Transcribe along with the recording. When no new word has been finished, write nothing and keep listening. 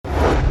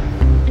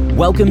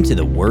Welcome to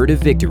the Word of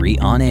Victory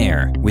on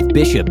Air with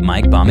Bishop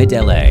Mike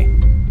Bamidele.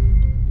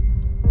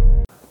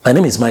 My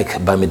name is Mike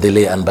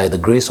Bamidele, and by the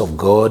grace of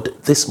God,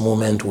 this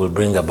moment will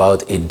bring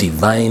about a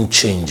divine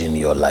change in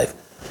your life.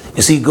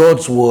 You see,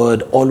 God's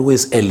word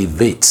always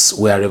elevates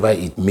wherever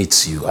it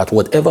meets you. At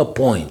whatever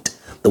point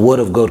the word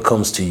of God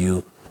comes to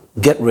you,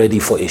 get ready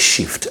for a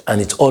shift. And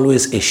it's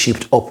always a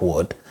shift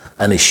upward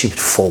and a shift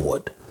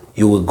forward.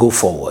 You will go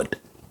forward.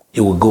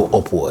 You will go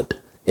upward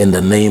in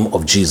the name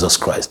of Jesus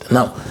Christ.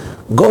 Now,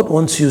 God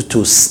wants you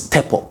to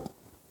step up.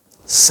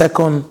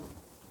 2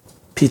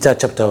 Peter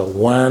chapter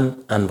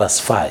 1 and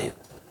verse 5.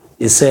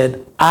 He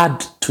said,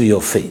 add to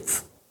your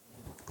faith.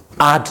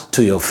 Add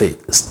to your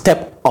faith.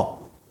 Step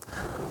up.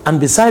 And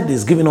beside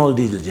this, giving all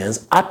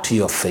diligence, add to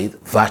your faith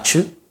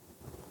virtue,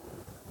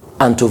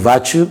 and to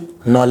virtue,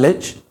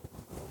 knowledge,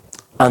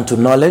 and to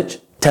knowledge,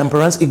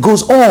 temperance. It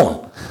goes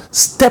on.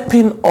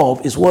 Stepping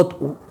up is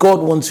what God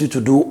wants you to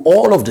do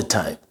all of the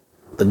time.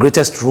 The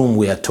greatest room,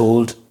 we are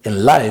told,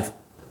 in life,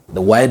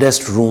 the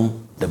widest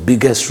room, the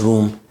biggest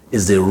room,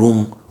 is the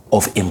room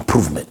of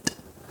improvement.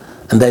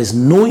 And there is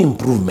no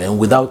improvement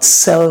without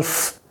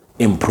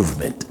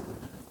self-improvement.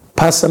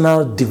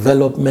 Personal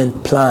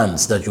development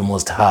plans that you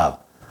must have.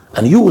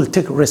 And you will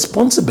take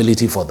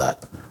responsibility for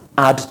that.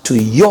 Add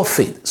to your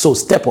faith. So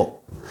step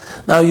up.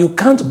 Now, you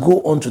can't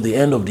go on to the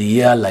end of the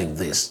year like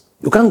this.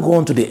 You can't go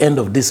on to the end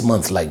of this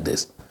month like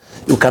this.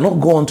 You cannot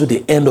go on to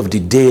the end of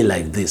the day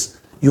like this.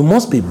 You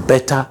must be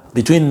better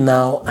between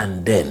now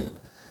and then.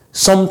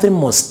 Something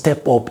must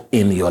step up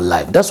in your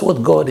life. That's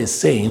what God is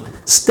saying.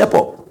 Step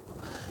up.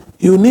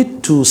 You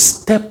need to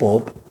step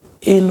up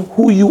in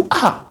who you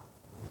are.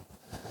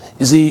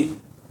 You see,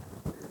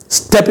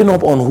 stepping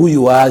up on who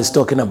you are is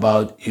talking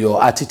about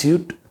your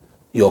attitude,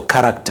 your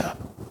character.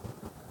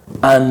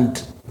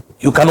 And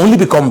you can only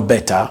become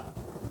better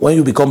when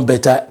you become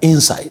better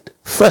inside.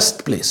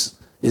 First place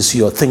is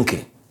your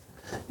thinking.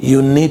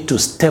 You need to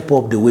step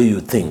up the way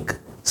you think.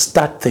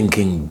 Start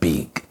thinking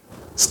big.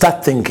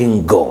 Start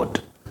thinking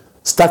God.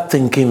 Start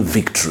thinking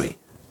victory.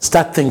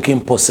 Start thinking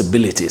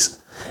possibilities.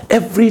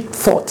 Every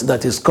thought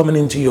that is coming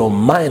into your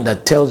mind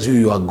that tells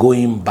you are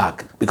going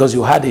back because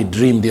you had a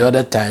dream the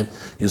other time,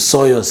 you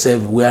saw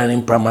yourself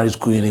wearing primary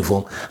school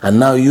uniform, and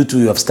now you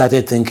have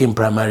started thinking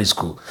primary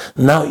school.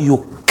 Now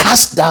you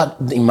cast that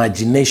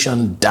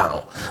imagination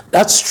down.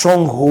 That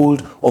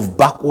stronghold of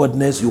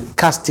backwardness, you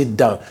cast it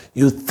down.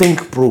 You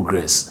think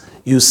progress.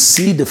 You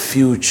see the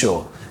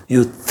future.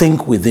 You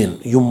think within.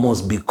 You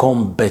must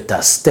become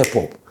better. Step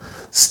up.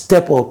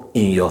 Step up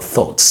in your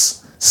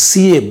thoughts.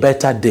 See a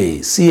better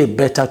day. See a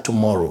better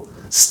tomorrow.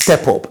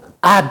 Step up.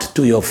 Add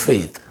to your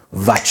faith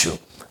virtue.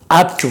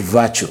 Add to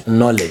virtue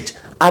knowledge.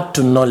 Add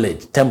to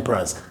knowledge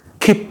temperance.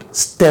 Keep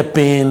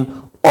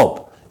stepping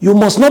up. You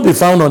must not be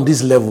found on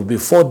this level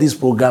before this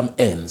program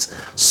ends.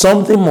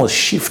 Something must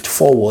shift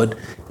forward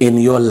in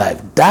your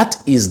life. That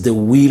is the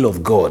will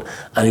of God.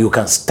 And you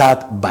can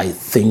start by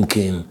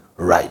thinking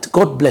right.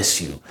 God bless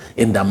you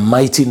in the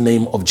mighty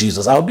name of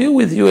Jesus. I'll be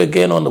with you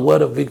again on the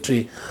Word of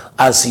Victory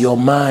as your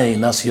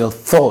mind, as your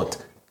thought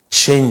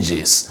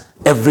changes.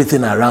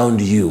 Everything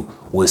around you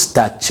will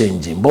start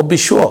changing. But be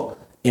sure,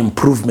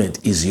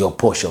 improvement is your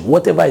portion.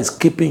 Whatever is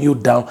keeping you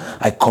down,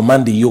 I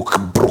command the yoke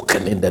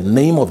broken in the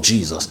name of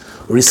Jesus.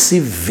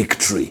 Receive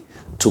victory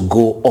to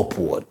go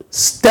upward.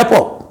 Step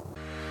up.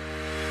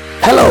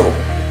 Hello.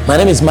 My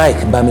name is Mike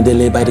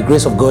Bamidele, by the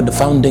grace of God, the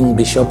founding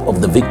bishop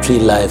of the Victory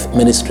Life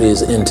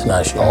Ministries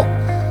International.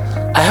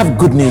 I have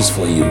good news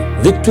for you.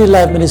 Victory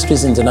Life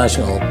Ministries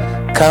International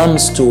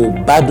comes to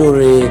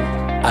Badore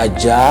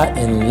Aja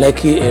in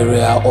Lekki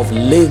area of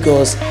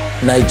Lagos,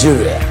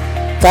 Nigeria.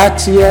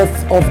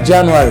 30th of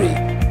January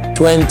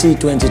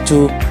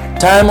 2022,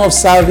 time of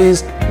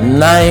service 9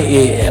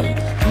 a.m.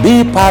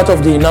 Be part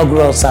of the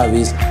inaugural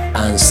service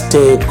and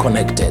stay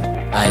connected.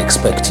 I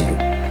expect you.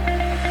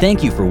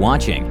 Thank you for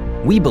watching.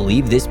 We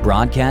believe this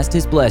broadcast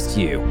has blessed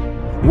you.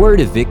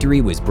 Word of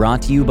Victory was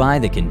brought to you by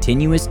the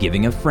continuous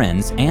giving of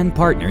friends and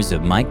partners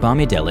of Mike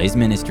Bamidele's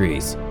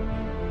ministries.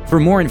 For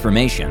more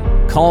information,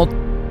 call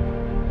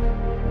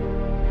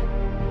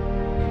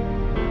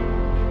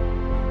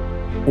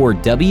or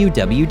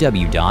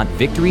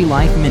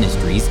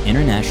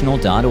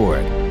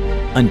www.victorylifeministriesinternational.org.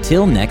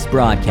 Until next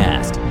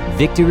broadcast,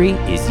 victory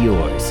is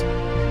yours.